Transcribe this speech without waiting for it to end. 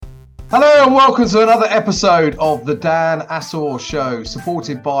Hello and welcome to another episode of the Dan Assor Show,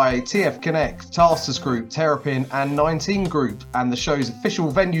 supported by TF Connect, Tasters Group, Terrapin and 19 Group, and the show's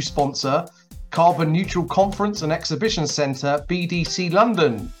official venue sponsor, Carbon Neutral Conference and Exhibition Centre, BDC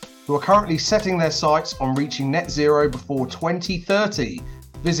London, who are currently setting their sights on reaching net zero before 2030.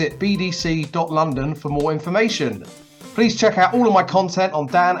 Visit bdc.london for more information. Please check out all of my content on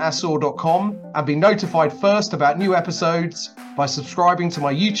danassor.com and be notified first about new episodes by subscribing to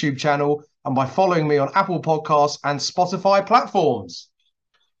my YouTube channel and by following me on Apple Podcasts and Spotify platforms.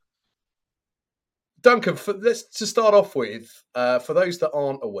 Duncan, let's to start off with, for those that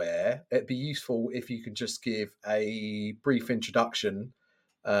aren't aware, it'd be useful if you could just give a brief introduction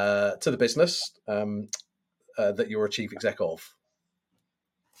to the business that you're a chief exec of.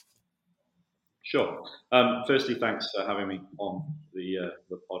 Sure. Firstly, thanks for having me on the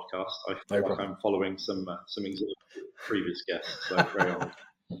podcast. I feel like I'm following some previous guests, so very honoured.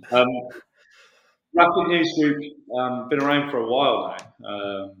 Rapid News Group, been around for a while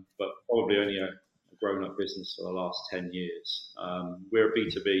now, but probably only a grown-up business for the last 10 years. We're a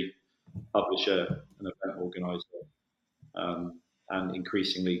B2B publisher and event organiser, and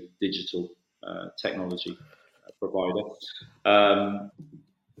increasingly digital technology provider.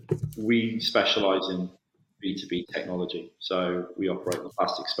 We specialise in B2B technology, so we operate in the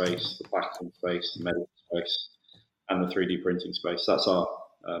plastic space, the packaging space, the medical space, and the 3D printing space. That's our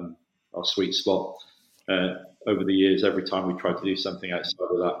sweet spot. Over the years, every time we tried to do something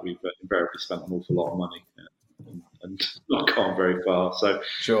outside of that, we've invariably spent an awful lot of money and not gone very far. So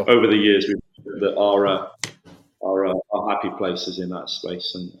Over the years, we've that our happy place is in that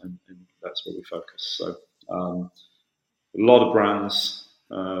space, and that's where we focus. So a lot of brands.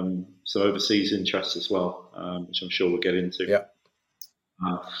 So overseas interest as well, which I'm sure we'll get into. Yeah.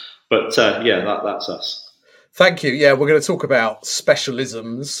 That's us. Thank you. Yeah, we're going to talk about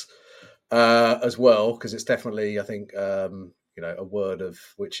specialisms as well, because it's definitely, I think, a word of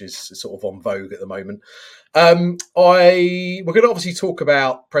which is sort of on vogue at the moment. We're going to obviously talk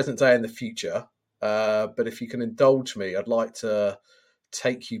about present day and the future, but if you can indulge me, I'd like to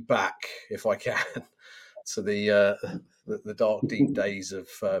take you back, if I can, to the dark, deep days of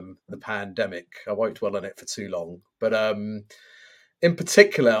the pandemic. I won't dwell on it for too long. But in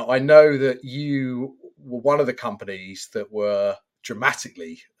particular, I know that you were one of the companies that were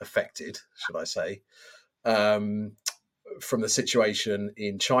dramatically affected, should I say, from the situation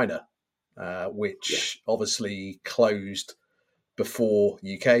in China, which obviously closed before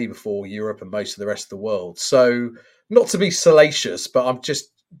UK, before Europe and most of the rest of the world. So not to be salacious, but I'm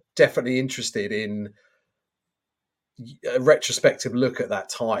just definitely interested in a retrospective look at that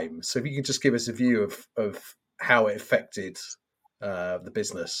time. So if you can just give us a view of how it affected the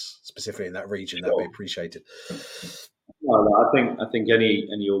business, specifically in that region, that'd be appreciated. Well, I think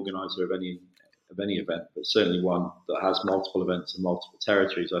any organizer of any event, but certainly one that has multiple events in multiple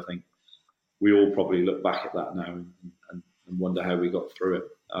territories, I think we all probably look back at that now and wonder how we got through it.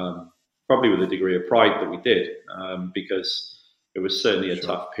 Probably with a degree of pride that we did, because it was certainly a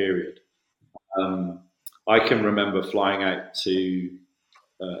tough period. I can remember flying out to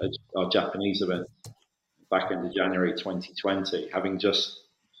our Japanese event back into January 2020, having just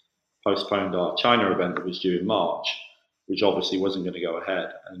postponed our China event that was due in March, which obviously wasn't going to go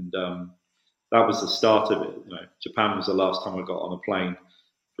ahead. And that was the start of it. Japan was the last time I got on a plane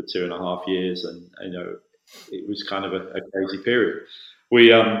for 2.5 years, and it was kind of a crazy period. We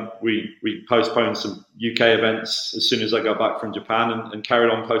postponed some UK events as soon as I got back from Japan, and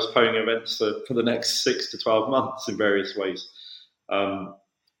carried on postponing events for the next 6 to 12 months in various ways.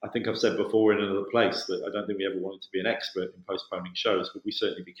 I think I've said before in another place that I don't think we ever wanted to be an expert in postponing shows, but we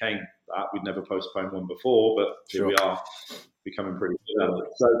certainly became that. We'd never postponed one before, but here we are becoming pretty good at it.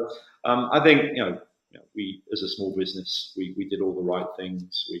 So I think we as a small business, we did all the right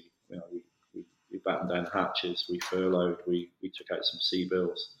things. We battened down hatches, we furloughed, we took out some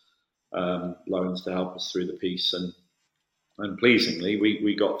C-bills, loans to help us through the piece, and pleasingly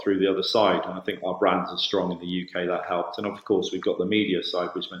we got through the other side. And I think our brands are strong in the UK, that helped. And of course we've got the media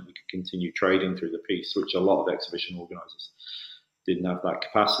side, which meant we could continue trading through the piece, which a lot of exhibition organisers didn't have that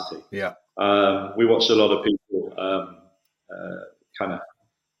capacity. Yeah. We watched a lot of people kind of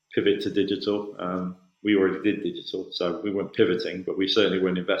pivot to digital. We already did digital, so we weren't pivoting, but we certainly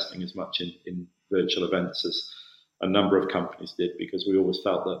weren't investing as much in virtual events as a number of companies did, because we always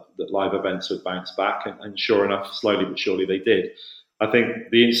felt that live events would bounce back, and sure enough, slowly but surely they did. I think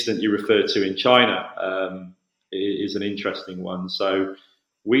the incident you referred to in China is an interesting one. So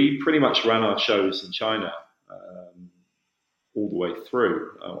we pretty much ran our shows in China all the way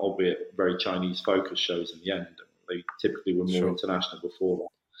through, albeit very Chinese focused shows in the end. They typically were more international before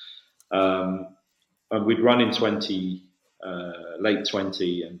And we'd run in late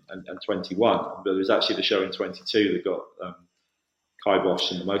 20 and 21, but there was actually the show in 22 that got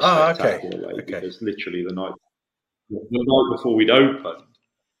kiboshed in the most spectacular way, because literally the night before we'd opened,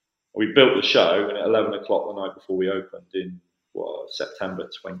 we built the show, and at 11 o'clock the night before we opened in September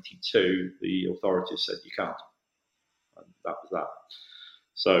 22, the authorities said you can't. And that was that.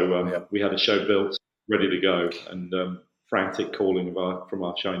 So we had a show built, ready to go, and frantic calling from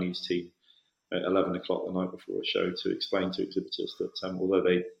our Chinese team at 11 o'clock the night before a show to explain to exhibitors that although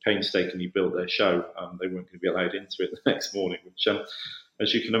they painstakingly built their show, they weren't going to be allowed into it the next morning, which,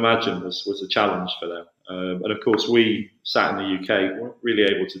 as you can imagine, was a challenge for them. And of course, we sat in the UK, weren't really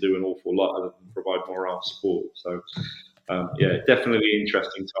able to do an awful lot other than provide morale support. So, definitely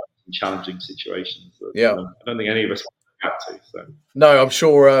interesting times and challenging situations that I don't think any of us had to. So. No, I'm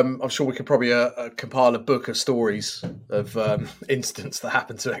sure we could probably compile a book of stories of incidents that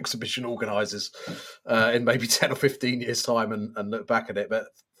happened to exhibition organisers in maybe 10 or 15 years' time and look back at it. But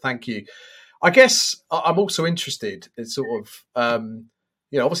thank you. I guess I'm also interested in sort of,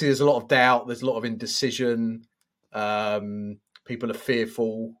 obviously there's a lot of doubt, there's a lot of indecision. People are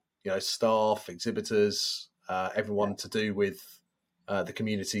fearful, staff, exhibitors, everyone to do with the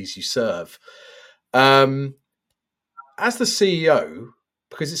communities you serve. As the CEO,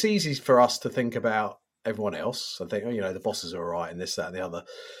 because it's easy for us to think about everyone else and think, the bosses are all right and this, that, and the other.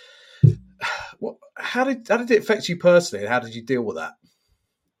 How did it affect you personally, and how did you deal with that?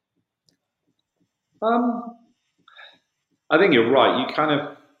 I think you're right.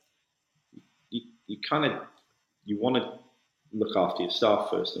 You want to look after your staff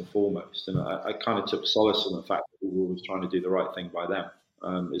first and foremost, and I kind of took solace in the fact that we were always trying to do the right thing by them,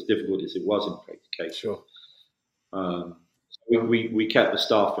 as difficult as it was in case. Sure. We kept the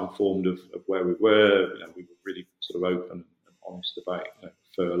staff informed of where we were. We were really sort of open and honest about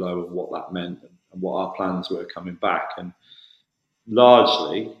furlough and what that meant and what our plans were coming back. And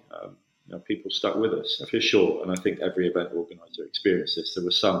largely, people stuck with us for sure. And I think every event organizer experienced this. There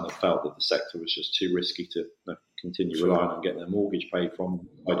were some that felt that the sector was just too risky to continue relying on getting their mortgage paid from, and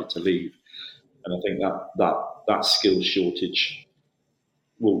decided to leave. And I think that skills shortage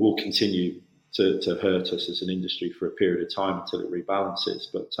will continue to hurt us as an industry for a period of time until it rebalances.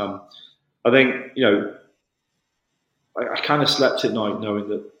 But I think, I kind of slept at night knowing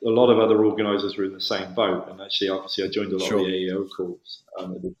that a lot of other organisers were in the same boat. And actually, obviously, I joined a lot of the AEO calls at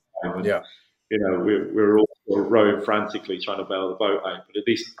the time. And, we were all sort of rowing frantically trying to bail the boat out. But at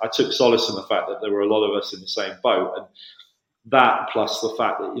least I took solace in the fact that there were a lot of us in the same boat. And that, plus the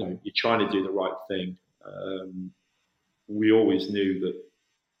fact that, you're trying to do the right thing. We always knew that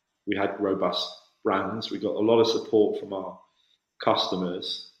we had robust brands. We got a lot of support from our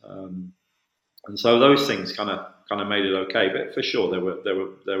customers, and so those things kind of made it okay. But for sure,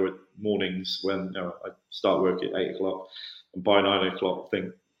 there were mornings when I start work at 8 o'clock, and by 9 o'clock, I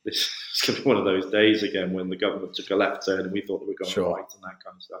think this is going to be one of those days again when the government took a left turn and we thought that we were going right and that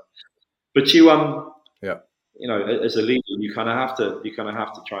kind of stuff. But as a leader, you kind of have to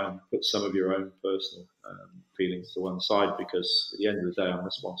try and put some of your own personal feelings to one side, because at the end of the day, I'm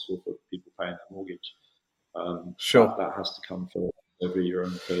responsible for people paying their mortgage. That has to come first over your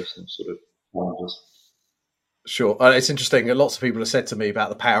own personal sort of challenges. Sure. It's interesting. Lots of people have said to me about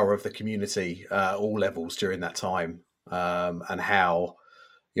the power of the community, all levels during that time, and how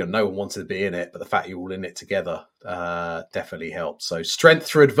no one wanted to be in it, but the fact you're all in it together definitely helped. So strength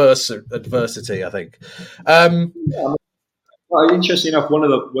through adversity, I think. Well, interesting enough, one of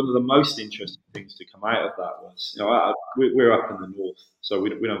the most interesting things to come out of that was, we're up in the north, so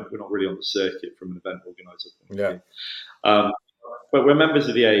we're not really on the circuit from an event organizer point of view. But we're members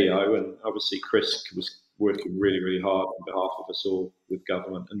of the AEO, and obviously Chris was working really, really hard on behalf of us all with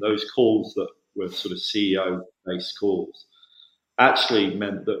government. And those calls that were sort of CEO-based calls actually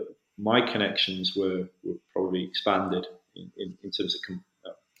meant that my connections were probably expanded in terms of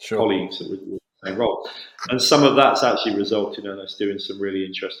colleagues that were in the same role. And some of that's actually resulted in us doing some really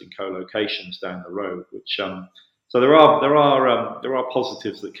interesting co-locations down the road, which so there are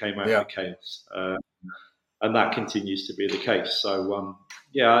positives that came out of the chaos. And that continues to be the case. So,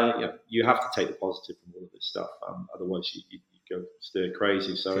 you have to take the positive from all of this stuff. Otherwise, you go stir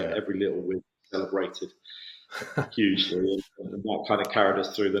crazy. So every little win celebrated hugely, and that kind of carried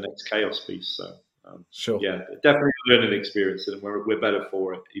us through the next chaos piece. So, definitely a learning experience, and we're better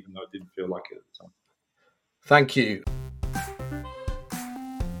for it, even though it didn't feel like it at the time. Thank you.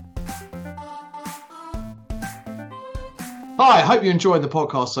 Hi, I hope you enjoyed the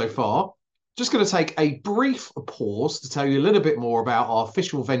podcast so far. Just going to take a brief pause to tell you a little bit more about our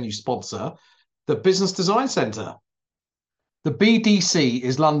official venue sponsor, the Business Design Centre. The BDC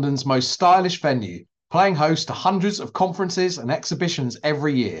is London's most stylish venue, playing host to hundreds of conferences and exhibitions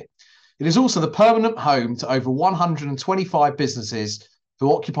every year. It is also the permanent home to over 125 businesses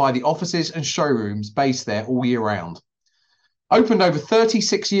who occupy the offices and showrooms based there all year round. Opened over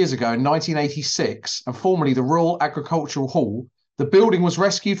 36 years ago in 1986 and formerly the Royal Agricultural Hall, the building was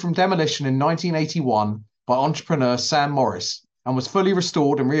rescued from demolition in 1981 by entrepreneur Sam Morris and was fully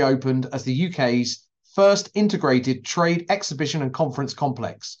restored and reopened as the UK's first integrated trade exhibition and conference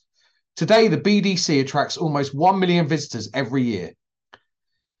complex. Today, the BDC attracts almost 1 million visitors every year.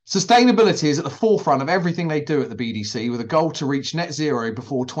 Sustainability is at the forefront of everything they do at the BDC, with a goal to reach net zero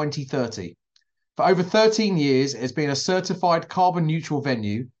before 2030. For over 13 years, it has been a certified carbon neutral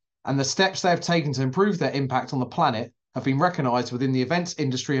venue, and the steps they have taken to improve their impact on the planet have been recognised within the events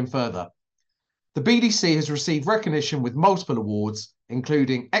industry and further. The BDC has received recognition with multiple awards,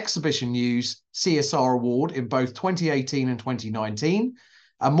 including Exhibition News CSR Award in both 2018 and 2019,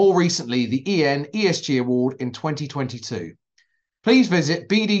 and more recently the EN ESG Award in 2022. Please visit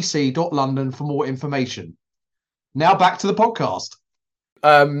bdc.london for more information. Now back to the podcast.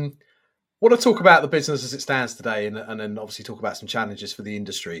 Want to talk about the business as it stands today, and then obviously talk about some challenges for the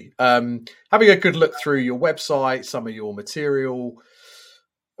industry. Having a good look through your website, some of your material,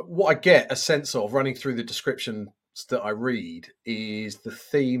 what I get a sense of running through the descriptions that I read is the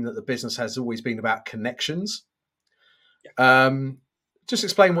theme that the business has always been about connections. Just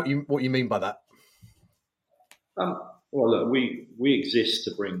explain what you mean by that. Well, look, we exist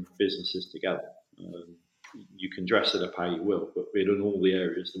to bring businesses together. You can dress it up how you will, but in all the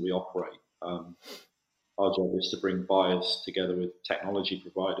areas that we operate, our job is to bring buyers together with technology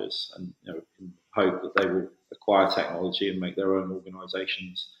providers, and in hope that they will acquire technology and make their own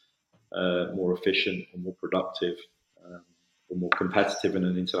organisations more efficient or more productive or more competitive in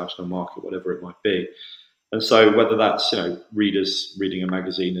an international market, whatever it might be. And so whether that's readers reading a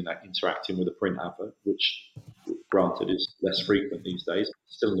magazine and interacting with a print advert, which granted is less frequent these days,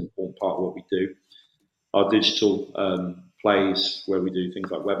 still an important part of what we do. Our digital plays where we do things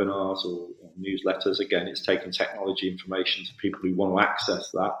like webinars or newsletters. Again, it's taking technology information to people who want to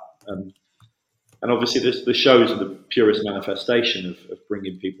access that. And obviously the shows are the purest manifestation of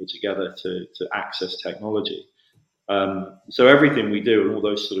bringing people together to access technology. So everything we do and all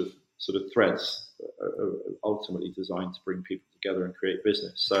those sort of threads are ultimately designed to bring people together and create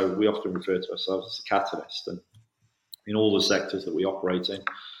business. So we often refer to ourselves as a catalyst, and in all the sectors that we operate in,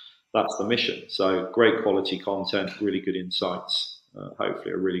 that's the mission. So great quality content, really good insights,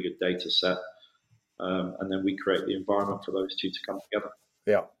 hopefully a really good data set, and then we create the environment for those two to come together.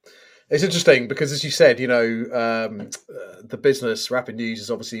 Yeah. It's interesting because, as you said, the business, Rapid News, has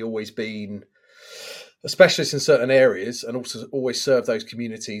obviously always been a specialist in certain areas and also always served those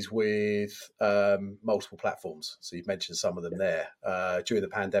communities with multiple platforms. So you've mentioned some of them there. During the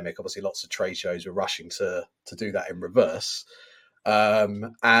pandemic, obviously lots of trade shows were rushing to do that in reverse.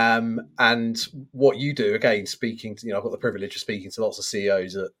 And what you do, again, speaking to, I've got the privilege of speaking to lots of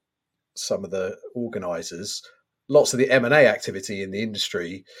CEOs at some of the organisers. Lots of the M&A activity in the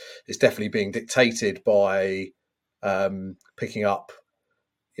industry is definitely being dictated by picking up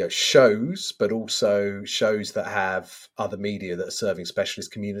shows, but also shows that have other media that are serving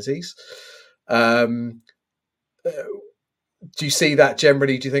specialist communities. Do you see that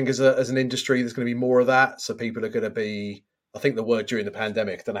generally? Do you think as an industry there's going to be more of that? So people are going to be, I think the word during the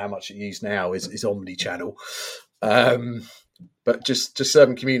pandemic, I don't know how much it's used now, is omni-channel. But just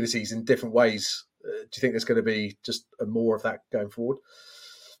serving communities in different ways. Do you think there's going to be just more of that going forward?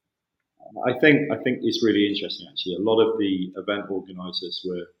 I think it's really interesting, actually. A lot of the event organisers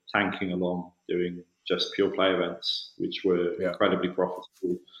were tanking along doing just pure play events, which were incredibly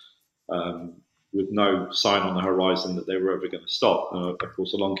profitable, with no sign on the horizon that they were ever going to stop. Of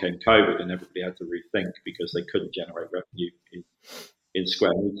course, along came COVID and everybody had to rethink because they couldn't generate revenue in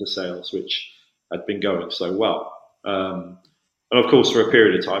square metre sales, which had been going so well. And of course, for a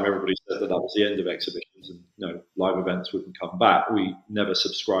period of time, everybody said that was the end of exhibitions and live events wouldn't come back. We never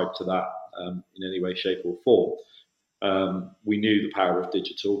subscribed to that in any way, shape or form. We knew the power of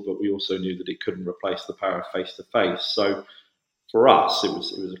digital, but we also knew that it couldn't replace the power of face-to-face. So for us, it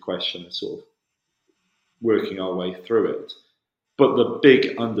was a question of sort of working our way through it. But the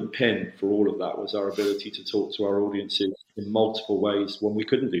big underpin for all of that was our ability to talk to our audiences in multiple ways when we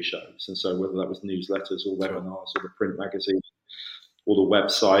couldn't do shows. And so whether that was newsletters or webinars or the print magazine or the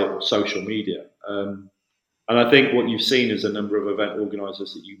website or social media. And I think what you've seen is a number of event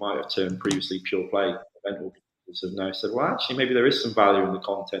organisers that you might have termed previously pure play event organisers have now said, well, actually, maybe there is some value in the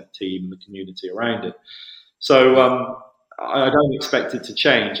content team and the community around it. So I don't expect it to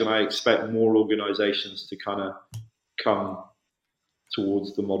change, and I expect more organisations to kind of come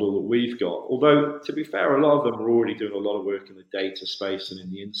towards the model that we've got. Although, to be fair, a lot of them are already doing a lot of work in the data space and in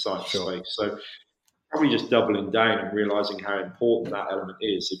the insight space. So probably just doubling down and realising how important that element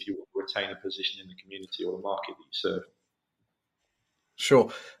is if you want to retain a position in the community or the market that you serve.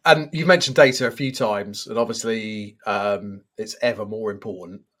 Sure. And you've mentioned data a few times, and obviously it's ever more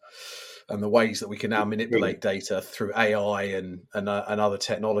important. And the ways that we can now manipulate data through AI and other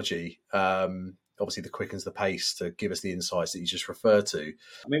technology, obviously, the quickens the pace to give us the insights that you just referred to.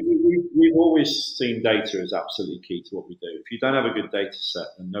 I mean, we've always seen data as absolutely key to what we do. If you don't have a good data set,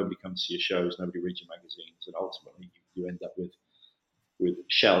 then nobody comes to your shows, nobody reads your magazines, and ultimately you end up with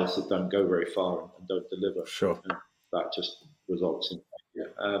shells that don't go very far and don't deliver. Sure. And that just results in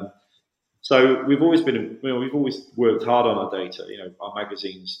failure. So we've always worked hard on our data. Our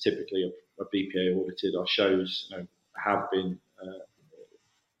magazines typically are BPA audited. Our shows, have been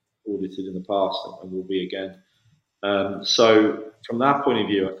audited in the past and will be again. So from that point of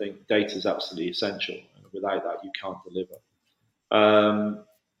view, I think data is absolutely essential. Without that, you can't deliver.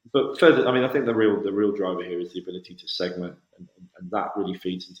 But further, I think the real driver here is the ability to segment, and that really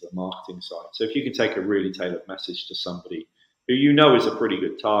feeds into the marketing side. So if you can take a really tailored message to somebody who is a pretty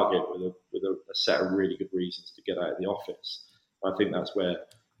good target with a set of really good reasons to get out of the office, I think that's where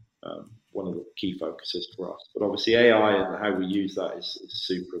one of the key focuses for us. But obviously AI and how we use that is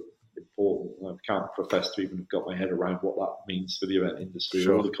super important. I can't profess to even have got my head around what that means for the event industry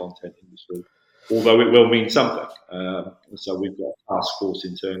or the content industry, although it will mean something. So we've got a task force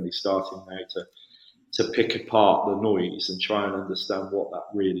internally starting now to pick apart the noise and try and understand what that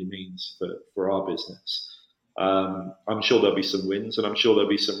really means for our business. I'm sure there'll be some wins, and I'm sure there'll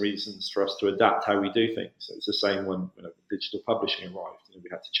be some reasons for us to adapt how we do things. So it's the same when digital publishing arrived. We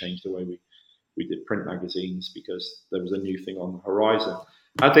had to change the way we did print magazines because there was a new thing on the horizon.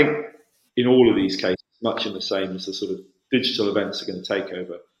 I think in all of these cases, much in the same as the sort of digital events are going to take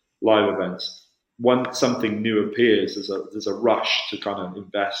over live events. Once something new appears, there's a rush to kind of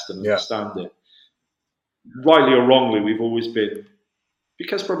invest and understand it. Rightly or wrongly, we've always been,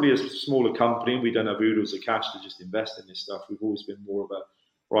 because probably as a smaller company, we don't have oodles of cash to just invest in this stuff. We've always been more of a,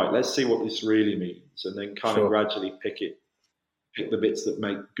 right, let's see what this really means, and then kind of gradually pick the bits that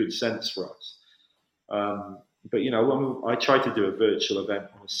make good sense for us. But when I tried to do a virtual event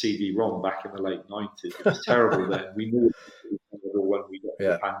on a CD-ROM back in the late 90s. It was terrible then. We knew it when we got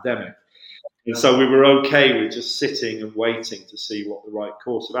the pandemic. And so we were okay with just sitting and waiting to see what the right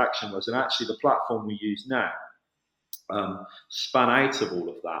course of action was. And actually the platform we use now span out of all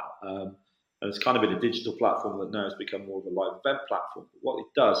of that. And it's kind of been a digital platform that now has become more of a live event platform. But what it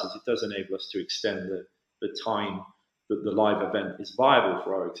does is it does enable us to extend the time that the live event is viable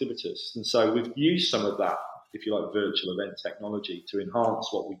for our exhibitors. And so we've used some of that, if you like, virtual event technology to enhance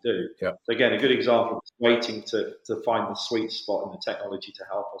what we do. So again, a good example is waiting to find the sweet spot in the technology to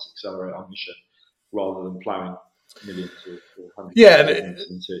help us accelerate our mission rather than ploughing millions or hundreds of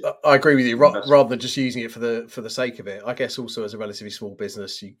into. I agree with you. Rather than just using it for the sake of it, I guess also as a relatively small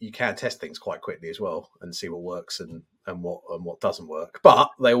business, you can test things quite quickly as well and see what works and what doesn't work. But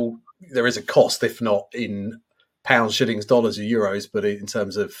there is a cost, if not in pounds, shillings, dollars, or euros, but in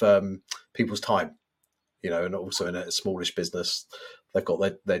terms of people's time, and also in a smallish business, they've got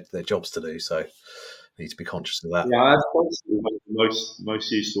their jobs to do, so need to be conscious of that. Yeah, that's possibly one of the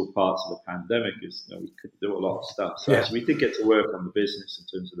most useful parts of the pandemic is we could do a lot of stuff. So actually we did get to work on the business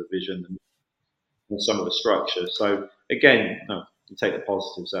in terms of the vision and some of the structure. So again, you take the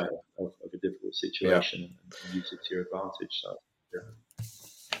positives out of a difficult situation and use it to your advantage. So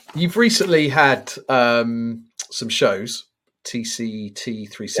You've recently had some shows,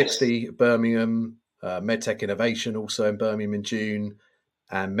 TCT360 at Birmingham, MedTech Innovation also in Birmingham in June,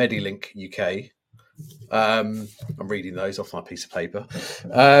 and Medilink UK. I'm reading those off my piece of paper.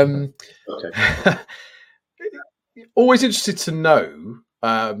 Always interested to know,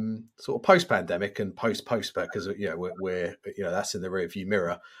 sort of post-pandemic and post because we're that's in the rearview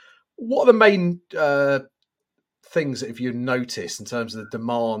mirror. What are the main things that have you noticed in terms of the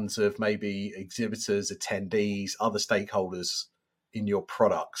demands of maybe exhibitors, attendees, other stakeholders in your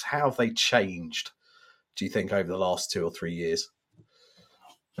products? How have they changed, do you think, over the last 2 or 3 years?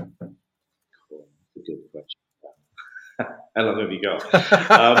 That's a good question. How long have you got?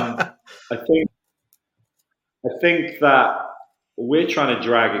 I think that we're trying to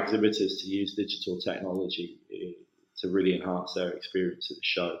drag exhibitors to use digital technology to really enhance their experience at the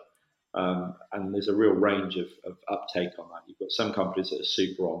show. And there's a real range of uptake on that. You've got some companies that are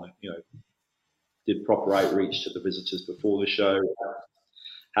super on it, did proper outreach to the visitors before the show,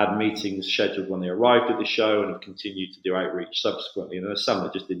 had meetings scheduled when they arrived at the show, and have continued to do outreach subsequently. And there's some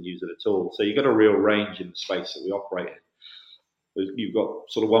that just didn't use it at all. So you've got a real range in the space that we operate in. You've got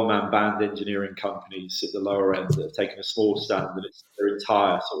sort of one-man band engineering companies at the lower end that have taken a small stand and it's their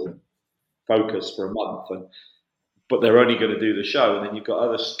entire sort of focus for a month, but they're only going to do the show. And then you've got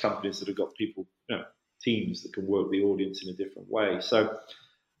other companies that have got people, teams that can work the audience in a different way. So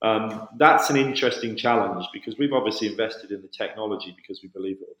that's an interesting challenge, because we've obviously invested in the technology because we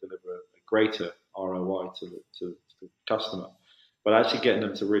believe it will deliver a greater ROI to the customer. But actually getting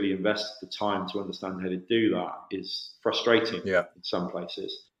them to really invest the time to understand how to do that is frustrating in some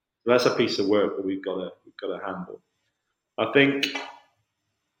places. So that's a piece of work that we've got to handle. I think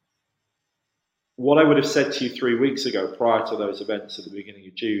what I would have said to you 3 weeks ago, prior to those events at the beginning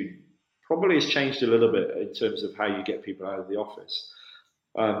of June, probably has changed a little bit in terms of how you get people out of the office.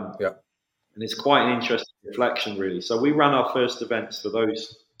 And it's quite an interesting reflection, really. So we ran our first events for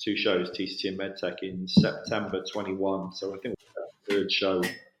those two shows, TCT and MedTech, in September 21. So I think the third show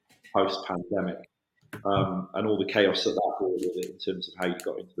post-pandemic, and all the chaos that brought with it in terms of how you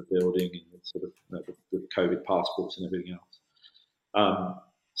got into the building and sort of the COVID passports and everything else.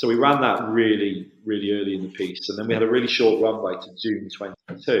 So we ran that really, really early in the piece, and then we had a really short runway to June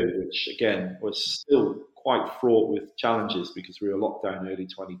 22, which again was still quite fraught with challenges because we were locked down early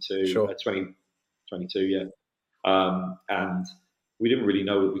 2022, and we didn't really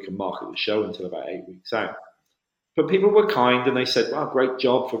know that we could market the show until about 8 weeks out. But people were kind and they said, "Wow, great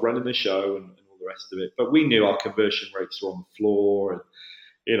job for running the show," and all the rest of it. But we knew our conversion rates were on the floor,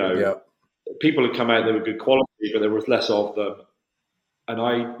 and people had come out, they were good quality, but there was less of them. And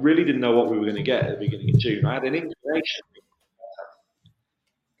I really didn't know what we were going to get at the beginning of June. I had an inclination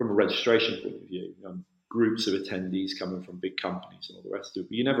from a registration point of view, groups of attendees coming from big companies and all the rest of it.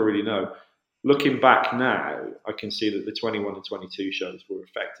 But you never really know. Looking back now, I can see that the 21 and 22 shows were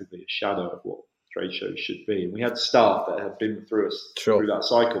effectively a shadow of what trade shows should be. And we had staff that had been through that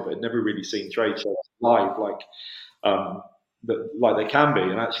cycle, but had never really seen trade shows live like they can be.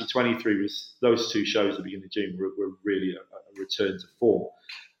 And actually 23 was, those two shows at the beginning of June were really a return to form.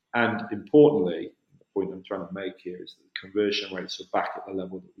 And importantly, the point I'm trying to make here is that the conversion rates are back at the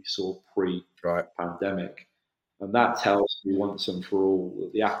level that we saw pre-pandemic. And that tells me once and for all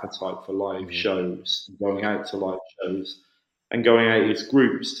that the appetite for live shows, going out to live shows and going out as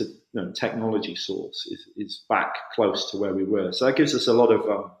groups to technology source is back close to where we were. So that gives us a lot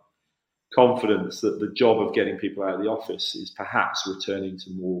of confidence that the job of getting people out of the office is perhaps returning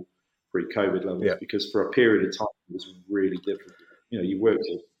to more pre-COVID levels, because for a period of time it was really difficult. You worked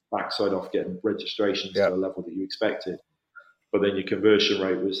your backside off getting registrations to a level that you expected, but then your conversion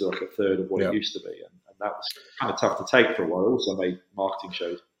rate was like a third of what it used to be, and that was kind of tough to take for a while. It also made marketing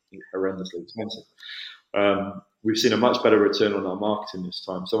shows horrendously expensive. We've seen a much better return on our marketing this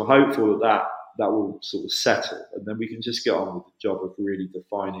time, so I'm hopeful that will sort of settle, and then we can just get on with the job of really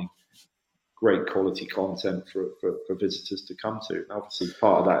defining great quality content for visitors to come to. And obviously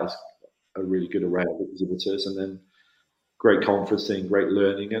part of that is a really good array of exhibitors, and then great conferencing, great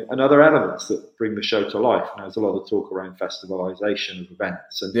learning, and other elements that bring the show to life. Now, there's a lot of talk around festivalisation of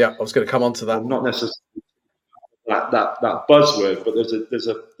events, and I was going to come on to that. Not necessarily that buzzword, but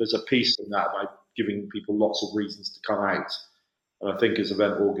there's a piece in that by giving people lots of reasons to come out. And I think as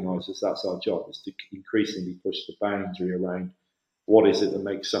event organisers, that's our job, is to increasingly push the boundary around what is it that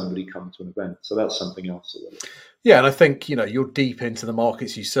makes somebody come to an event. So that's something else. Yeah, and I think, you're deep into the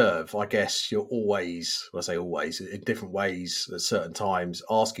markets you serve. I guess you're always, I say always, in different ways at certain times,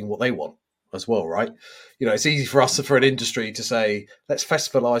 asking what they want as well, right? It's easy for us, for an industry, to say, let's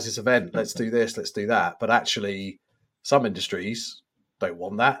festivalize this event, let's do this, let's do that. But actually, some industries don't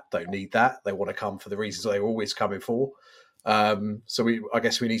want that, don't need that. They want to come for the reasons they're always coming for. So I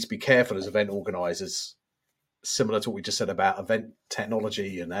guess we need to be careful as event organisers, similar to what we just said about event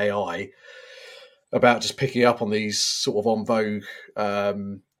technology and AI, about just picking up on these sort of on vogue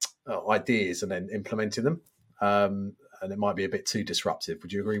ideas and then implementing them. And it might be a bit too disruptive.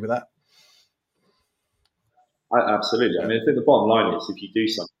 Would you agree with that? Absolutely. I mean, I think the bottom line is, if you do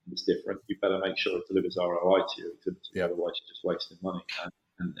something that's different, you better make sure it delivers ROI to you. Otherwise, you're just wasting money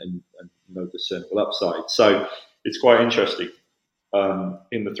and no discernible upside. So it's quite interesting.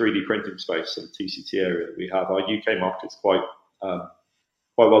 In the 3D printing space, so the TCT area that we have, our UK market's quite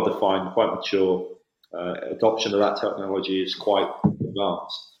well defined, quite mature. Adoption of that technology is quite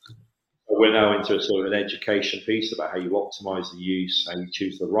advanced. We're now into a sort of an education piece about how you optimize the use, how you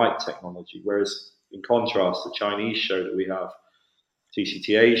choose the right technology. Whereas, in contrast, the Chinese show that we have,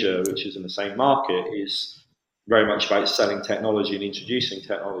 TCT Asia, which is in the same market, is very much about selling technology and introducing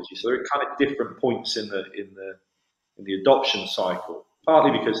technology. So there are kind of different points in the adoption cycle,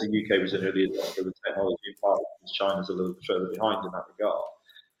 partly because the UK was an early adopter of the technology, and partly because China's a little bit further behind in that regard.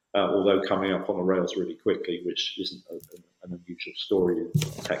 although coming up on the rails really quickly, which isn't an unusual story in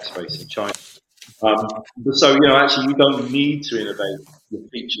the tech space in China. But so, actually, you don't need to innovate your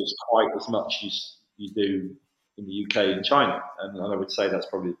features quite as much as you do in the UK and China. And I would say that's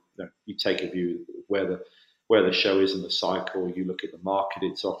probably, you take a view of where the show is in the cycle, you look at the market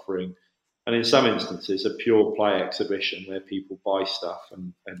it's offering. And in some instances, a pure play exhibition where people buy stuff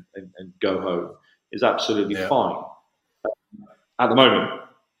and go home is absolutely fine. At the moment,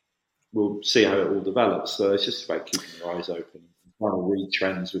 we'll see how it all develops. So it's just about keeping your eyes open and trying to read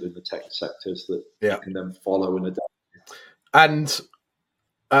trends within the tech sectors that you can then follow and adapt. And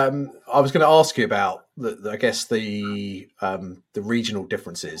I was going to ask you about the regional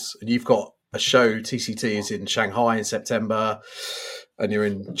differences. And you've got a show, TCT is in Shanghai in September, and you're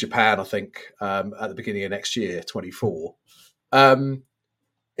in Japan, I think, at the beginning of next year, 24.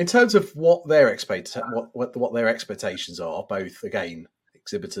 In terms of what their expectations are, both again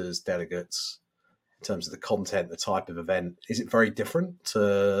exhibitors, delegates, in terms of the content, the type of event, is it very different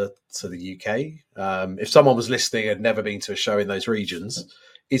to the UK? If someone was listening and had never been to a show in those regions,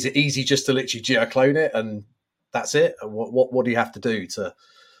 is it easy just to literally geoclone it and that's it? What do you have to do to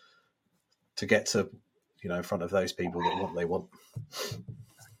get to in front of those people that what they want?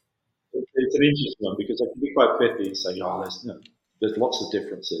 It's an interesting one because I can be quite pithy and say, there's lots of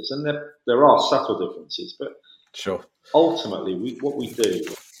differences, and there are subtle differences, but sure. Ultimately, what we do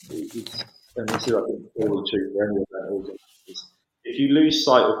is, and this is I think all true for any of that organ, is if you lose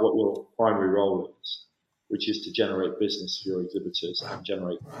sight of what your primary role is, which is to generate business for your exhibitors and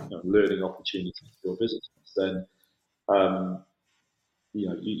generate learning opportunities for your visitors, then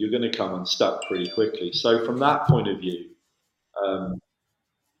you're going to come unstuck pretty quickly. So from that point of view,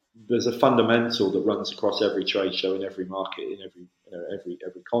 there's a fundamental that runs across every trade show in every market in every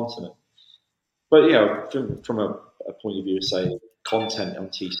continent. But from a point of view of say content on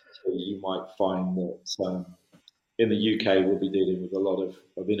TCT, you might find that in the UK we'll be dealing with a lot of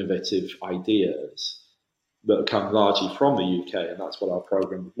innovative ideas that come largely from the UK, and that's what our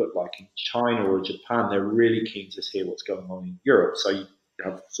program would look like. In China or Japan, they're really keen to hear what's going on in Europe, so you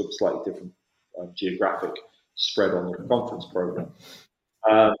have sort of slightly different geographic spread on the conference program.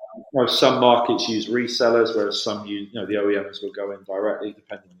 Some markets use resellers, whereas some use, the OEMs will go in directly,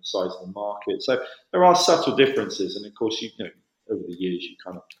 depending on the size of the market. So there are subtle differences, and of course, over the years, you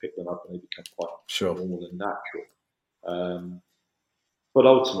kind of pick them up and they become quite normal and natural. But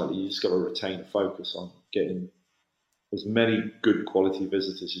ultimately, you just got to retain a focus on getting as many good quality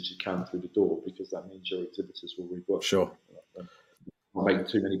visitors as you can through the door, because that means your exhibitors will rebook. Sure. Not making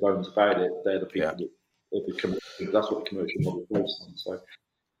too many bones about it. They're the people that's what the commercial model is based on. So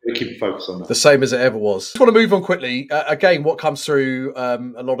we keep focus on that. The same as it ever was. I just want to move on quickly. Again, what comes through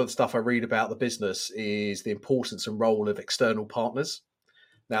a lot of the stuff I read about the business is the importance and role of external partners.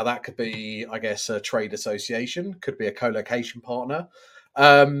 Now, that could be, I guess, a trade association, could be a co-location partner.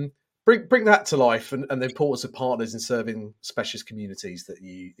 Bring that to life and the importance of partners in serving specialist communities that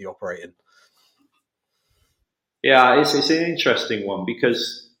you operate in. Yeah, it's an interesting one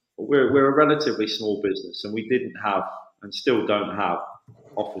because we're a relatively small business, and we didn't have and still don't have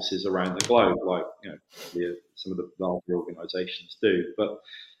offices around the globe like some of the larger organisations do. But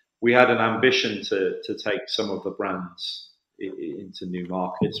we had an ambition to take some of the brands into new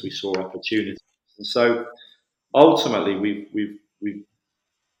markets. We saw opportunities, and so ultimately we've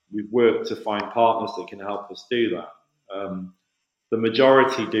worked to find partners that can help us do that. The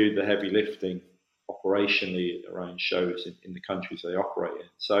majority do the heavy lifting operationally around shows in the countries they operate in.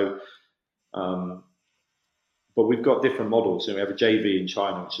 So, but we've got different models. We have a JV in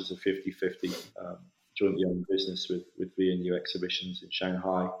China, which is a 50-50 jointly owned business with V&U Exhibitions in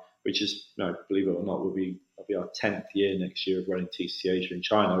Shanghai, which is, believe it or not, will be our 10th year next year of running TCT Asia in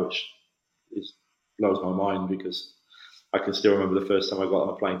China, which blows my mind because I can still remember the first time I got on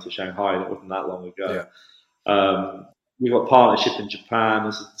a plane to Shanghai, and it wasn't that long ago. Yeah. We've got partnership in Japan.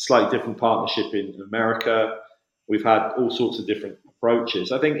 There's a slightly different partnership in America. We've had all sorts of different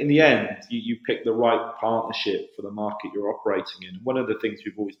approaches. I think in the end, you pick the right partnership for the market you're operating in. One of the things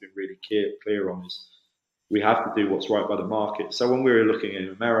we've always been really clear on is we have to do what's right by the market. So when we were looking in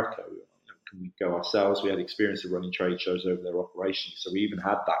America, can we go ourselves? We had experience of running trade shows over their operations, so we even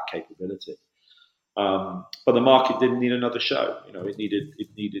had that capability. But the market didn't need another show. It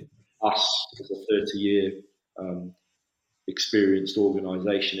needed us as a 30-year experienced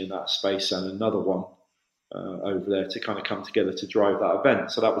organisation in that space and another one over there to kind of come together to drive that event.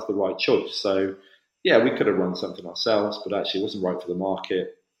 So that was the right choice. So yeah, we could have run something ourselves, but actually it wasn't right for the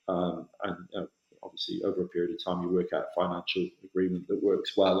market. And obviously over a period of time you work out a financial agreement that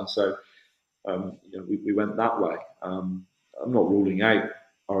works well. And so we went that way. I'm not ruling out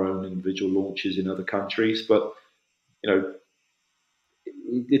our own individual launches in other countries. But it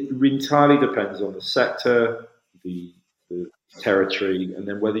entirely depends on the sector, the territory, and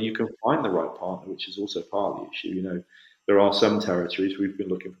then whether you can find the right partner, which is also part of the issue. There are some territories we've been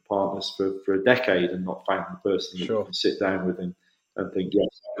looking for partners for a decade and not found the person that you can sit down with and think,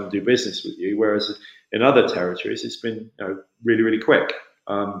 yes, I can do business with you. Whereas in other territories, it's been really, really quick.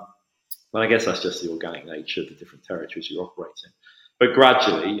 And I guess that's just the organic nature of the different territories you operate in. But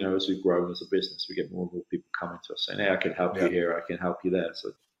gradually, as we've grown as a business, we get more and more people coming to us saying, "Hey, I can help you here, I can help you there." So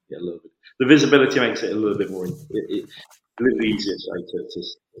a little bit. The visibility makes it a little bit more, a little easier to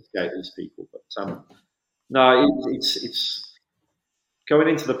scout these people. But no, it's going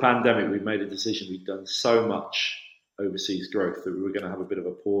into the pandemic. We made a decision. We'd done so much overseas growth that we were going to have a bit of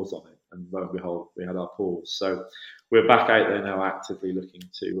a pause on it, and lo and behold, we had our pause. So we're back out there now, actively looking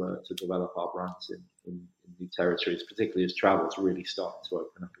to develop our brands in new territories, particularly as travel's really starting to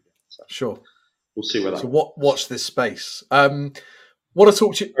open up again. So sure, we'll see where that. So watch this space. Want to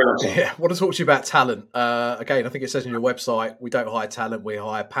talk to you about talent. Again, I think it says on your website, we don't hire talent, we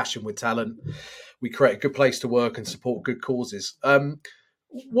hire passion with talent. We create a good place to work and support good causes.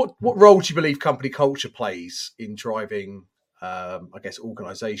 What role do you believe company culture plays in driving, I guess,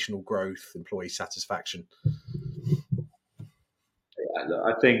 organisational growth, employee satisfaction? Yeah,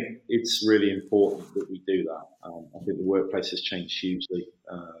 I think it's really important that we do that. I think the workplace has changed hugely,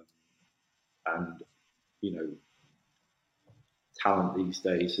 and talent these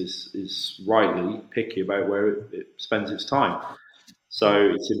days is rightly picky about where it spends its time.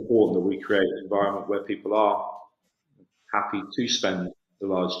 So it's important that we create an environment where people are happy to spend a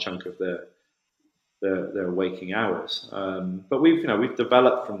large chunk of their waking hours. But we've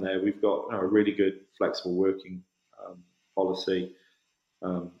developed from there. We've got a really good flexible working policy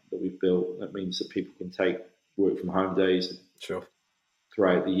that we've built. That means that people can take work from home days. Sure.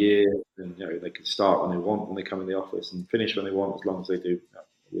 Throughout the year, and they can start when they want when they come in the office and finish when they want, as long as they do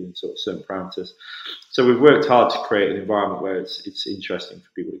within sort of certain parameters. So we've worked hard to create an environment where it's interesting for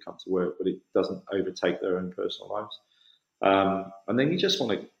people to come to work, but it doesn't overtake their own personal lives. And then you just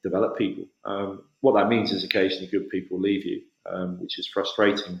want to develop people. What that means is occasionally good people leave you, which is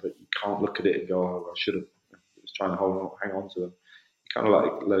frustrating, but you can't look at it and go, "Oh, I should have." I was trying to hang on to them. You kind of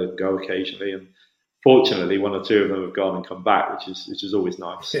like let it go occasionally, and fortunately, one or two of them have gone and come back, which is always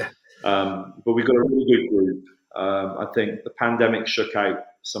nice. Yeah. But we've got a really good group. I think the pandemic shook out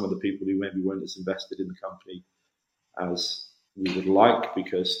some of the people who maybe weren't as invested in the company as we would like,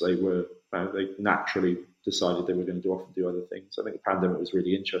 because they naturally decided they were going to go off and do other things. I think the pandemic was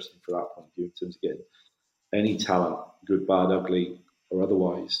really interesting for that point of view, in terms of getting any talent, good, bad, ugly, or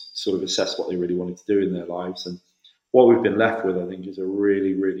otherwise, sort of assess what they really wanted to do in their lives. And what we've been left with, I think, is a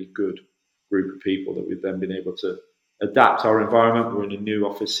really, really good group of people that we've then been able to adapt our environment. We're in a new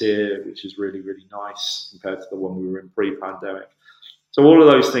office here, which is really, really nice compared to the one we were in pre-pandemic. So all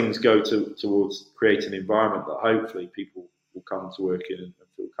of those things go towards creating an environment that hopefully people will come to work in and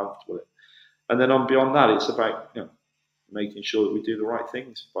feel comfortable in. And then on beyond that, it's about making sure that we do the right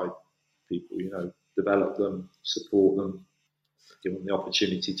things by people, develop them, support them, give them the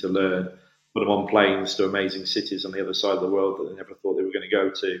opportunity to learn, put them on planes to amazing cities on the other side of the world that they never thought they were going to go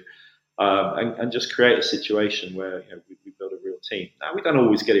to. And just create a situation where we build a real team. Now, we don't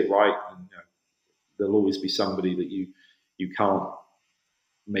always get it right, and there'll always be somebody that you can't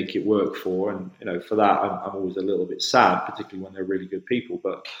make it work for, and for that I'm always a little bit sad, particularly when they're really good people.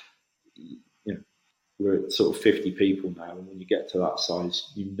 But we're at sort of 50 people now, and when you get to that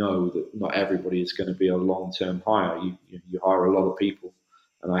size, that not everybody is going to be a long-term hire. You hire a lot of people,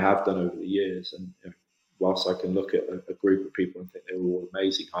 and I have done over the years, and whilst I can look at a group of people and think they were all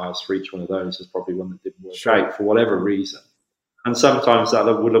amazing hires, for each one of those, there's probably one that didn't work out for whatever reason. And sometimes that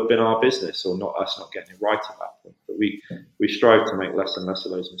would have been our business, or not us not getting it right at that point. But we strive to make less and less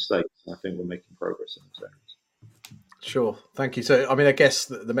of those mistakes, and I think we're making progress in those areas. Sure, thank you. So, I mean, I guess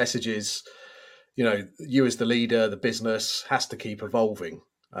the message is, you as the leader, the business has to keep evolving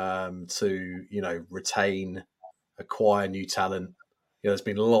to, retain, acquire new talent. There's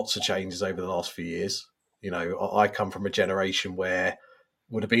been lots of changes over the last few years. I come from a generation where it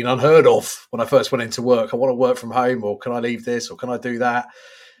would have been unheard of when I first went into work. I want to work from home, or can I leave this, or can I do that?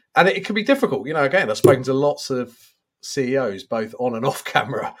 And it can be difficult. Again, I've spoken to lots of CEOs, both on and off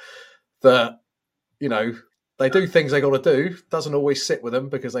camera, that, they do things they got to do. Doesn't always sit with them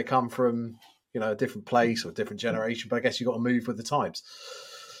because they come from, a different place or a different generation. But I guess you've got to move with the times.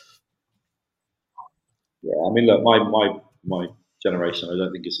 Yeah, I mean, look, my generation, I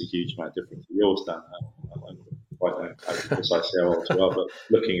don't think it's a huge amount different to yours, Dan. I don't quite know how precisely how old you are, but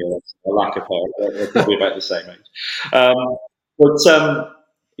looking at a lack of hair, they're probably about the same age.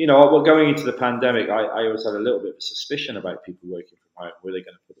 well, going into the pandemic, I always had a little bit of a suspicion about people working from home. Were they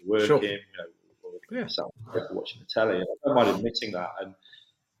going to put the work Sure. in? Or they going to sat watching the telly? And I don't mind admitting that. And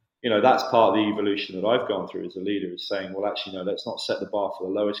that's part of the evolution that I've gone through as a leader, is saying, well, actually, no, let's not set the bar for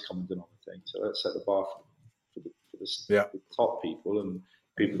the lowest common denominator thing. So let's set the bar for the top people and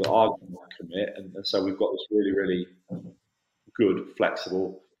people that are going to commit. And so we've got this really, really good,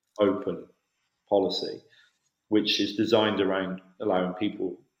 flexible, open policy, which is designed around allowing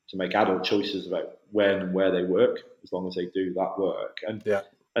people to make adult choices about when and where they work, as long as they do that work.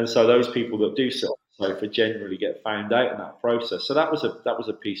 And so those people that do sit on the sofa generally get found out in that process. So that was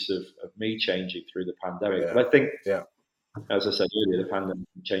a piece of me changing through the pandemic. But I think, as I said earlier, the pandemic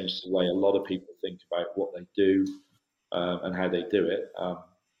changed the way a lot of people think about what they do and how they do it.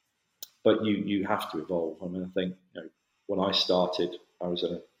 But you have to evolve. I mean, I think when I started, I was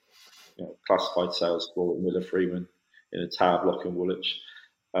in a classified sales floor at Miller Freeman in a tower block in Woolwich.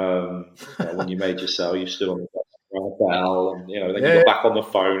 When you made your sale, you stood on the desk, rang a bell, and then you got back on the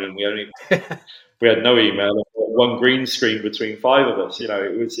phone, and we had no email, and one green screen between five of us.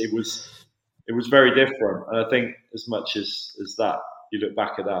 It was very different. And I think as much as that, you look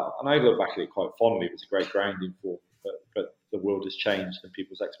back at that, and I look back at it quite fondly. It was a great grounding for me, but the world has changed and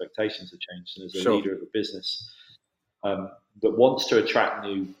people's expectations have changed. And as a leader of a business that wants to attract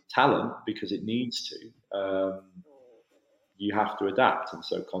new talent because it needs to, you have to adapt, and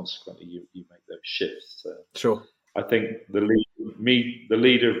so consequently you make those shifts. Sure. I think the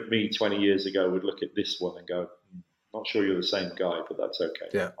leader of me 20 years ago would look at this one and go, "Not sure you're the same guy, but that's okay.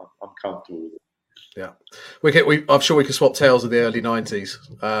 Yeah, I'm comfortable with it." Yeah, I'm sure we could swap tales of the early 90s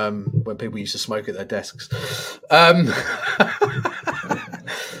when people used to smoke at their desks.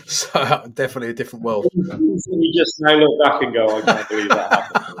 So definitely a different world. You just now look back and go, "I can't believe that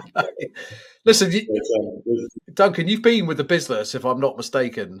happened." Listen, Duncan, you've been with the business, if I'm not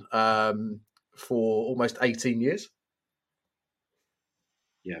mistaken, for almost 18 years.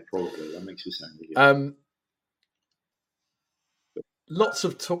 Yeah, probably. That makes me sound really lots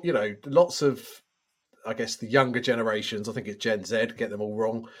of, I guess, the younger generations, I think it's Gen Z, get them all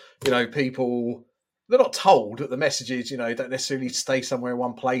wrong. People, they're not told that the messages, don't necessarily stay somewhere in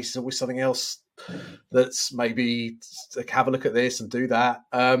one place. There's always something else that's maybe have a look at this and do that.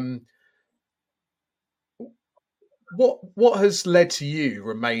 What has led to you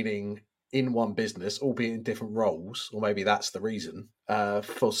remaining in one business, albeit in different roles, or maybe that's the reason,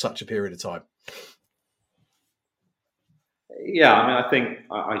 for such a period of time? Yeah, I mean, I think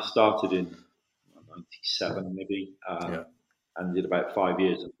I started in 97 maybe, and did about 5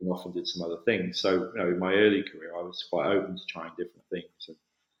 years and often did some other things. So, in my early career, I was quite open to trying different things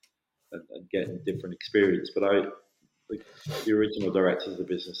and getting different experience. But the original directors of the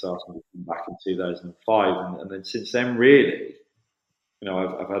business asked me to come back in 2005, and then since then, really,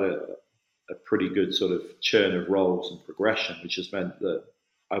 I've had a pretty good sort of churn of roles and progression, which has meant that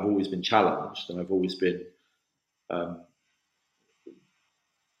I've always been challenged and I've always been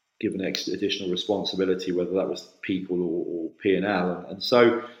given additional responsibility, whether that was people or P&L, and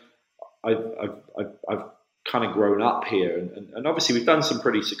so I've kind of grown up here, and obviously we've done some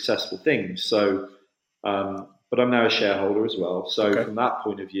pretty successful things. So, but I'm now a shareholder as well. So from that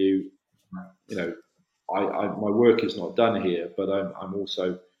point of view, my work is not done here, but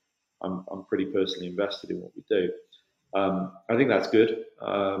I'm pretty personally invested in what we do. I think that's good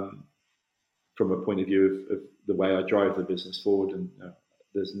from a point of view of the way I drive the business forward, and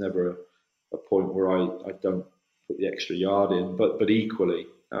there's never a point where I don't put the extra yard in. But equally,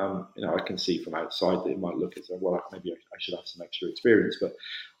 I can see from outside that it might look as though, well, maybe I should have some extra experience. But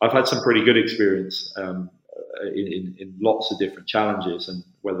I've had some pretty good experience in lots of different challenges, and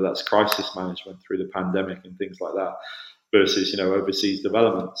whether that's crisis management through the pandemic and things like that, versus overseas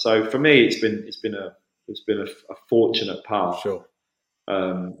development. So for me, it's been a fortunate path. Sure.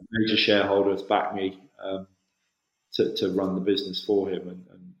 Major shareholders back me to run the business for him,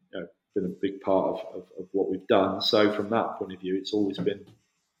 and been a big part of what we've done. So from that point of view, it's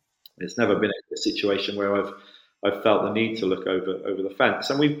never been a situation where I've felt the need to look over the fence.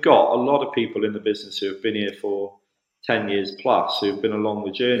 And we've got a lot of people in the business who have been here for 10 years plus, who've been along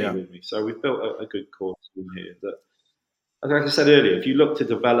the journey with me. So we've built a good core team here that, like I said earlier, if you look to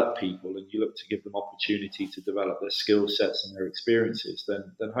develop people and you look to give them opportunity to develop their skill sets and their experiences,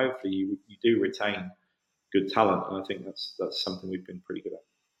 then hopefully you do retain good talent. And I think that's something we've been pretty good at.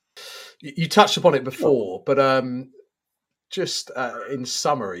 You touched upon it before, but just in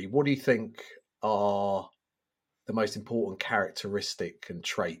summary, what do you think are the most important characteristic and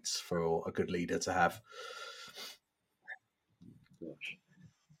traits for a good leader to have? Gosh,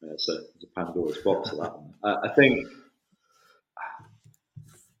 it's a Pandora's box of that one. I think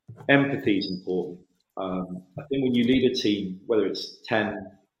empathy is important. I think when you lead a team, whether it's 10,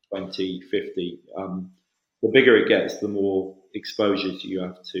 20, 50, the bigger it gets, the more exposures you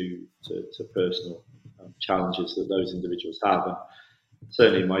have to personal challenges that those individuals have. And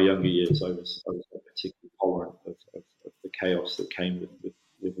certainly in my younger years, I was particularly tolerant of the chaos that came with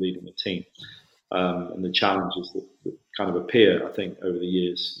leading a team. And the challenges that kind of appear. I think over the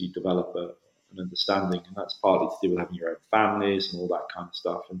years you develop an understanding, and that's partly to do with having your own families and all that kind of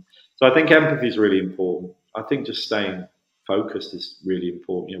stuff. And so I think empathy is really important. I think just staying focused is really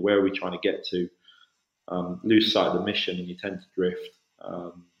important. Where are we trying to get to? Lose sight of the mission, and you tend to drift.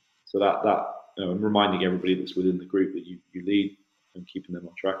 So that and reminding everybody that's within the group that you lead and keeping them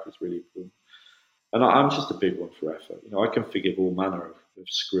on track is really important. And I'm just a big one for effort. I can forgive all manner of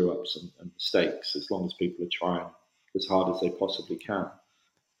screw ups and mistakes as long as people are trying as hard as they possibly can.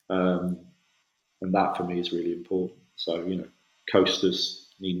 And that for me is really important. So, coasters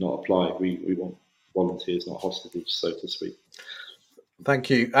need not apply. We want volunteers, not hostages, so to speak. Thank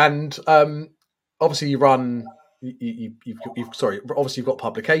you. And obviously you run, obviously you've got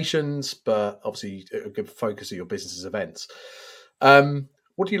publications, but obviously a good focus of your business is events.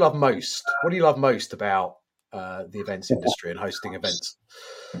 What do you love most? What do you love most about the events industry and hosting events?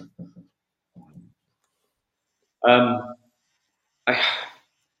 I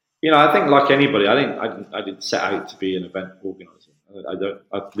think like anybody, I didn't set out to be an event organizer.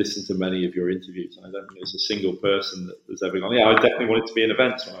 I've listened to many of your interviews, and I don't think there's a single person that has ever gone, I definitely wanted to be in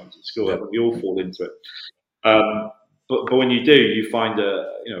events when I was at school. Yeah. I think we all fall into it. But when you do, you find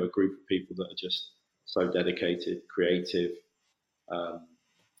a group of people that are just so dedicated, creative,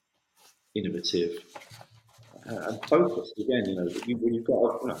 innovative, and focused. Again, when you've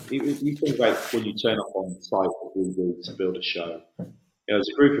got, you think about when you turn up on site to build a show. There's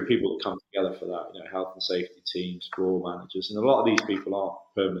a group of people that come together for that. Health and safety teams, floor managers, and a lot of these people aren't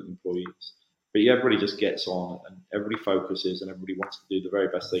permanent employees. But everybody just gets on, and everybody focuses, and everybody wants to do the very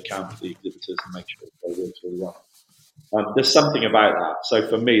best they can for the exhibitors and make sure it goes really well. There's something about that. So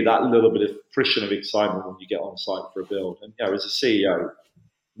for me, that little bit of friction of excitement when you get on site for a build, and as a CEO,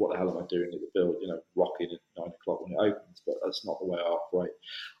 what the hell am I doing at the build? Rocking at 9 o'clock when it opens, but that's not the way I operate.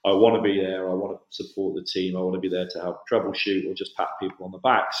 I want to be there. I want to support the team. I want to be there to help troubleshoot or just pat people on the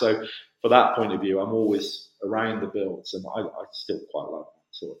back. So, for that point of view, I'm always around the builds, and I still quite like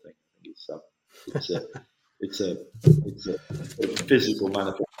that sort of thing. It's a physical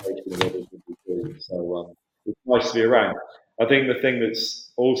manifestation of what it would be doing. So it's nice to be around. I think the thing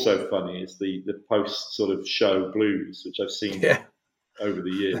that's also funny is the post sort of show blues, which I've seen. Yeah. Over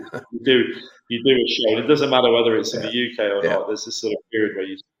the years, you do a show, and it doesn't matter whether it's in the UK or not. There's this sort of period where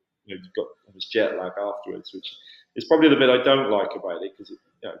you've got this jet lag afterwards, which is probably the bit I don't like about it, because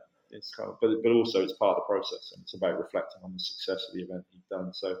it's kind of, but also it's part of the process, and it's about reflecting on the success of the event you've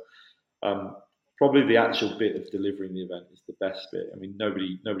done. So probably the actual bit of delivering the event is the best bit. I mean,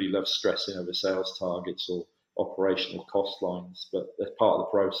 nobody loves stressing over sales targets or operational cost lines, but that's part of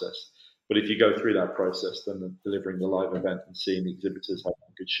the process. But if you go through that process, then delivering the live event and seeing the exhibitors having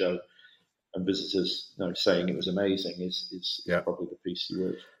a good show and visitors saying it was amazing is probably the piece you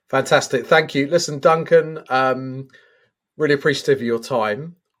would. Fantastic. Thank you. Listen, Duncan, really appreciative of your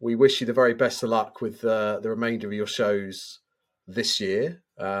time. We wish you the very best of luck with the remainder of your shows this year.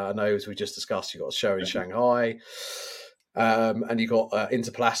 I know, as we just discussed, you've got a show in Shanghai. And you got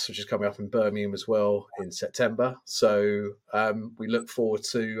Interplas, which is coming up in Birmingham as well in September. So we look forward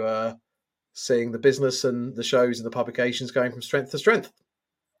to seeing the business and the shows and the publications going from strength to strength.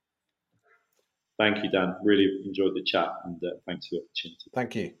 Thank you, Dan. Really enjoyed the chat, and thanks for the opportunity.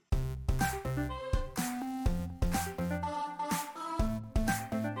 Thank you.